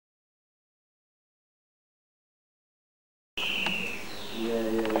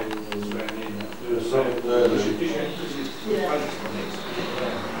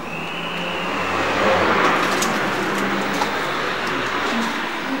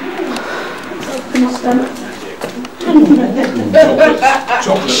not done.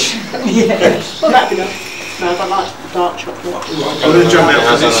 Chocolate. Yeah. Well, that'd be nice. No, I like dark chocolate. I'm going to jump out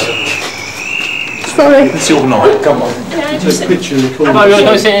because it's... Sorry. It's your night, come on. Take a picture in the corner. How you going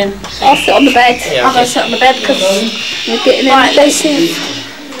to sit in? I'll sit on the bed. Yeah, I'm going to sit on the bed because we're getting in. Right, let's see.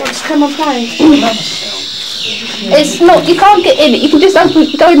 Let's come and play. It's not, you can't get in it, you can just open,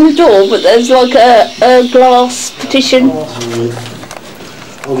 go in the door, but there's like a glass partition. I'm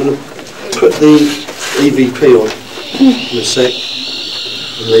going to put the EVP on in a sec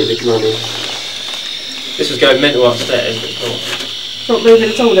and leave it running. This was going mental upstairs, but it's not. Not moving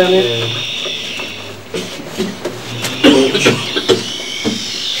at all down here. Yeah.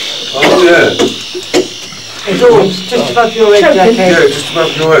 Oh yeah. It's all just above your head, Jackie. Yeah, just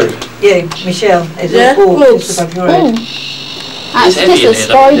above your head. Yeah, Michelle, it's Yeah, all gloves. just above your head. That's It's just heavy a in here,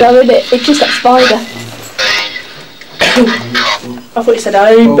 spider, though, isn't it? It's just a spider. I thought you said,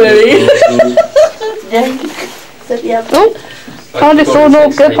 oh, Billy. Yeah. Said, yeah. Oh, I just saw no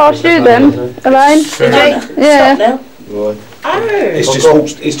go past you then, Elaine. Yeah. Stop now. Right. Oh. It's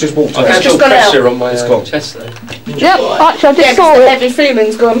just walked I out. can just feel gone out. pressure on my It's gone. chest though. Yep, actually I Yeah, just saw because the it. heavy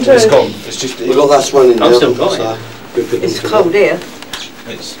feeling's gone too. It's gone. It's just... We've got that running now. I've still got so we're good It's to go. cold here.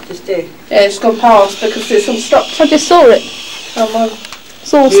 It's... Just here. Yeah, it's gone past because it's all stopped. I just saw it. Oh, my.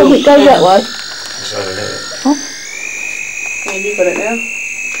 Saw something go that way. It's over there. Yeah, you got it now.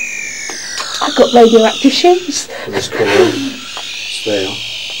 I got radioactive shoes. In this corner. It's there.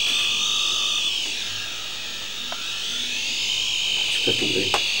 It's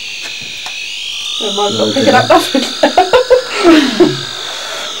definitely. Oh, mine's No, not picking up nothing.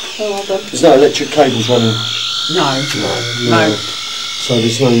 Oh, well done. There's no electric cables running. No. No. So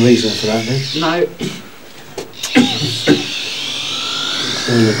there's no reason for that then. No.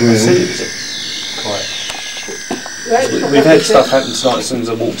 On the I ground. said it was quite... We've had stuff happen tonight as soon as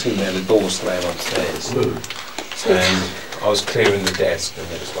I walked in there, the door slammed upstairs. And I was clearing the desk and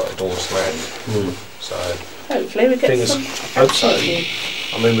there was like a door slammed. So, Hopefully we get fingers, some. hope so.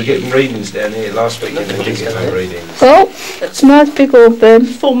 I mean, we're getting readings down here. Last weekend they didn't get no readings. Oh, it's a nice big orb then.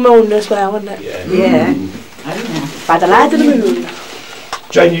 Full moon as well, isn't it? Yeah. Yeah. By the light of the moon.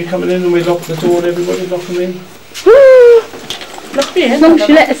 Jane, you coming in and we lock the door and everybody lock them in? Woo! Look me in. As long as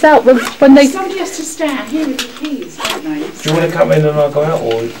you let us out when they... Somebody has to stay out here with the keys, don't they? Do you want to come in and I'll go out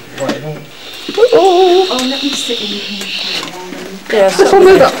or whatever? Oh, Oh, let me sit in here. Yeah, let's all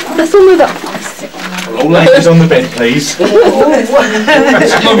move up. Let's all move up. I'll sit on my All ladies on the bed, please. Come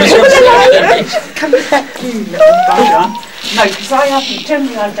back, you little bugger. No, because I haven't.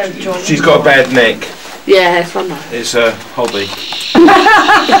 Generally, I don't join. She's got a bad neck. Yeah, it's fun though. It's a hobby. What,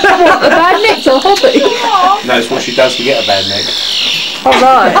 a bad neck's a hobby? No, it's what she does to get a bad neck.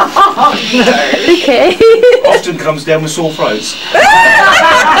 Alright. Okay. Often comes down with sore throats.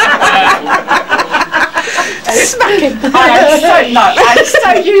 Smacking. I'm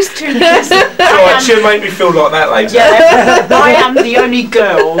so used to this. Alright, she'll make me feel like that later. Yeah, I am the only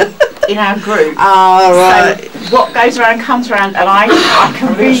girl in our group. Oh, right. So what goes around comes around, and I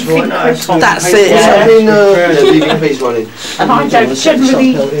can really think quick. That's it. What's Yeah. happening? Yeah, EVP's running. And I don't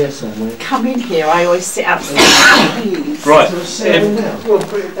generally Out here somewhere. come in here. I always sit upstairs. Right.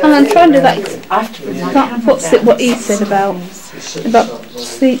 And I'm trying to do that. I have to bring my That, camera what's it, down. what he said about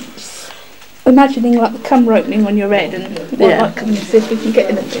imagining like the camera opening on your head and Yeah. like coming and see if we can get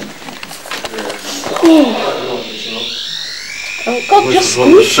anything. Oh God, just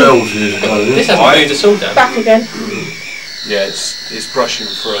squeaky. This hasn't moved at all, Dan. Back again. Yeah, it's brushing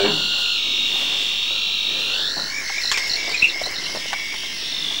through.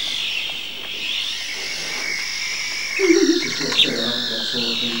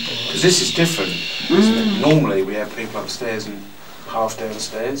 Because this is different, isn't it? Normally we have people upstairs and half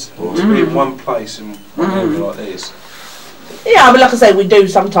downstairs. To be in one place in one area like this. Yeah, I mean, like I say, we do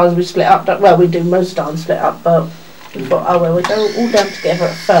sometimes we split up. Well, we do most times split up, but we thought, oh well, we go all down together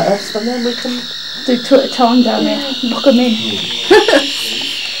at first, and then we can. Do two at a time down there. Lock them in.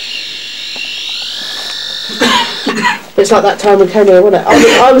 It's like that time we came here, wasn't it?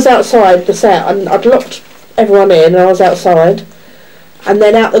 I was outside the set, and I'd locked everyone in, and I was outside. And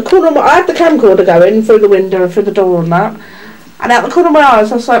then out the corner of my... I had the camcorder going through the window and through the door and that. And out the corner of my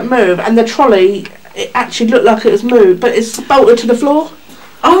eyes, I was like, move. And the trolley, it actually looked like it was moved, but it's bolted to the floor.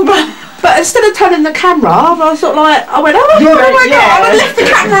 Oh, but instead of turning the camera, I was sort of like... I went, oh my God, I left the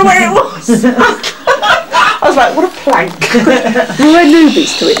camera where it was. I was like, what a plank. We were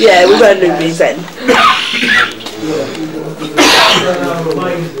newbies to it. Yeah, we were newbies then.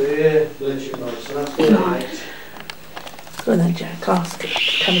 Go on then, Jack, ask it.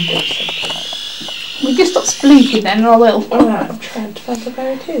 Come and do something. We just stop spleeting then, or I will. Alright, I'm trying to find out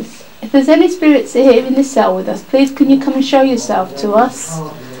where it is. If there's any spirits here in this cell with us, please can you come and show yourself to us?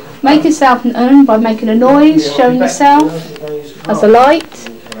 Make yourself known by making a noise, showing yourself as a light,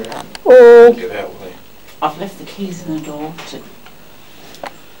 or... I've left the keys in the door.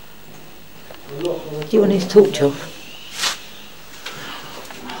 Do you want his torch off?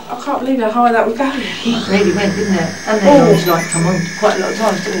 I can't believe how high that was going. It really went, didn't it? And then I was like, come on, quite a lot of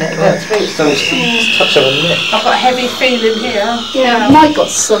times, didn't it? About 3. Touch of a neck. I've got a heavy feeling here. Yeah, Mike got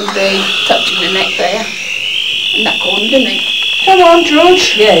somebody touching the neck there, in that corner, didn't he? Come on,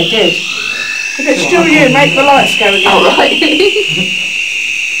 George. Yeah, he did. If it's still you, make the lights go again. All right.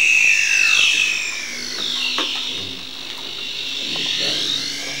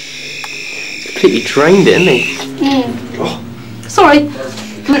 Completely drained it, isn't he? Sorry.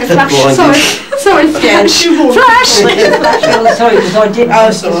 Flash. Sorry. Flash. Flash. Oh, sorry, because I didn't. Oh,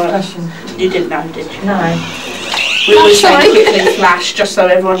 it's alright. You didn't know, did you? No. We always say Sorry. quickly flash, just so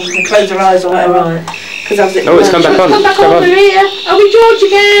everyone can close their eyes or whatever. Alright. Because as it Oh, it's come back on. Come back Come over on. here. Are we George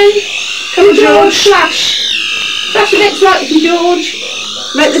again? Come on, George. George. Flash. Flash the next light for George.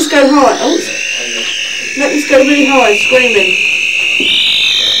 Make this go high. Oh, make this go really high, screaming.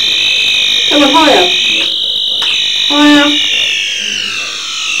 Come on, higher. Higher.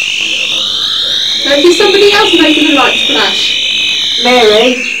 Now, if there's somebody else making the lights flash.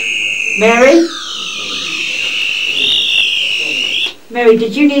 Mary? Mary,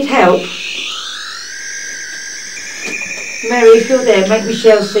 did you need help? Mary, if you're there, make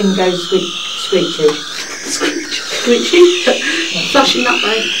Michelle's thing go screechy. Screechy. Flashing that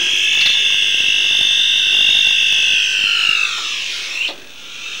way.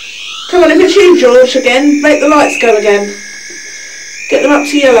 Come on, if it's you, George, again, make the lights go again. Get them up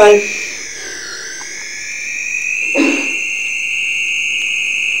to yellow.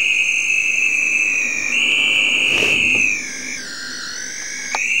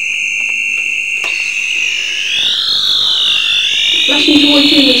 Flashing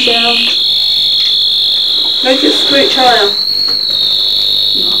towards you, Michelle. Make it screech higher.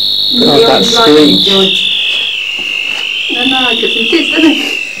 God, that screech. No, because it is, doesn't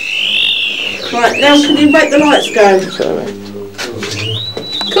it? Right, now can you make the lights go?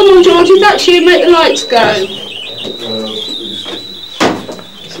 Come on, George, if that's you, make the lights go.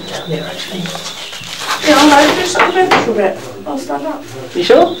 Yeah, I know, just stand up for a bit. I'll stand up. You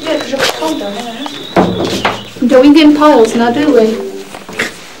sure? Yeah, because you're a bit cold down there. Don't we in piles now, do we?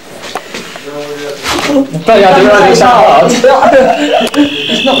 Bloody hell, I didn't realise it's that hard.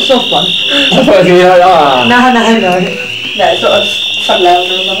 It's not a soft one. I thought it was going to be like, ah. No. No, it's not a sun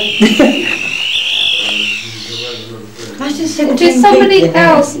louder or something. Imagine 17 Did somebody people in there.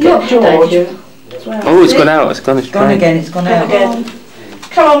 else not George? Oh, it's gone out. It's gone. It's Gone again, it's gone out. Again.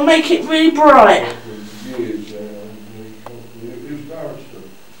 Come on, make it really bright.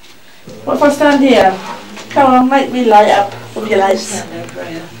 What if I stand here? Come on, make me light up with your lights.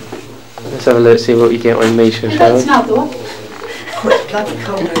 Let's have a look, see what you get on Misha, Who shall lights we? now, door? Quite bloody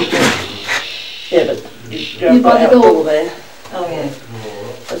cold over there. Yeah, but you You have by got the out door. door there. Oh yeah.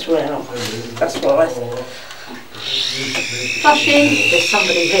 That's well. That's why. Flashing. There's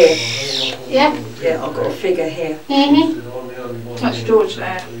somebody here. Yeah? Yeah, I've got a figure here. That's George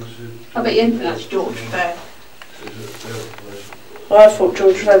there. I bet you anything that's George there. Well, I thought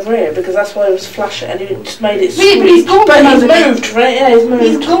George was over here because that's why he was flashing and he just made it Yeah, but he's gone. But he's hasn't he? moved, right? Yeah, he's moved.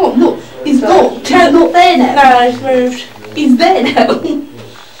 He's gone, look. He's So- gone. He's not there now. No, he's moved. He's there now.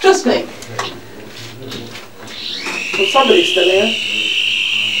 Trust me. Well, somebody's still here.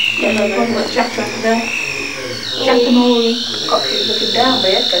 Yeah, no, I've got Jack over there. Jack and Ollie. Can't keep looking down,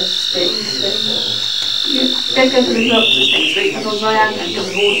 but yeah, goes speak. They go for the doctors next week because I am going to the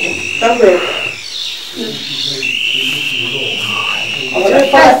audience. Don't we? I want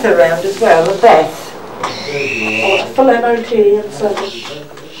a Beth around as well, a Beth. full MOT and service.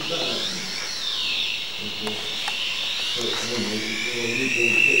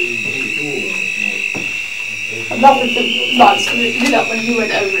 I love the lights lit up when you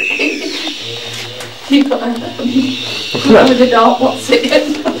went over it. You got over the dark, what's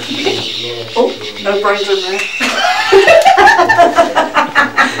it? Oh, no brains in there.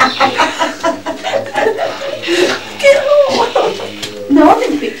 No, I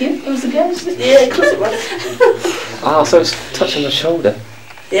didn't pick you. It was the ghost. Yeah, of course it was. Oh, so it's touching my shoulder.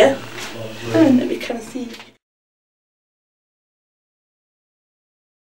 Yeah.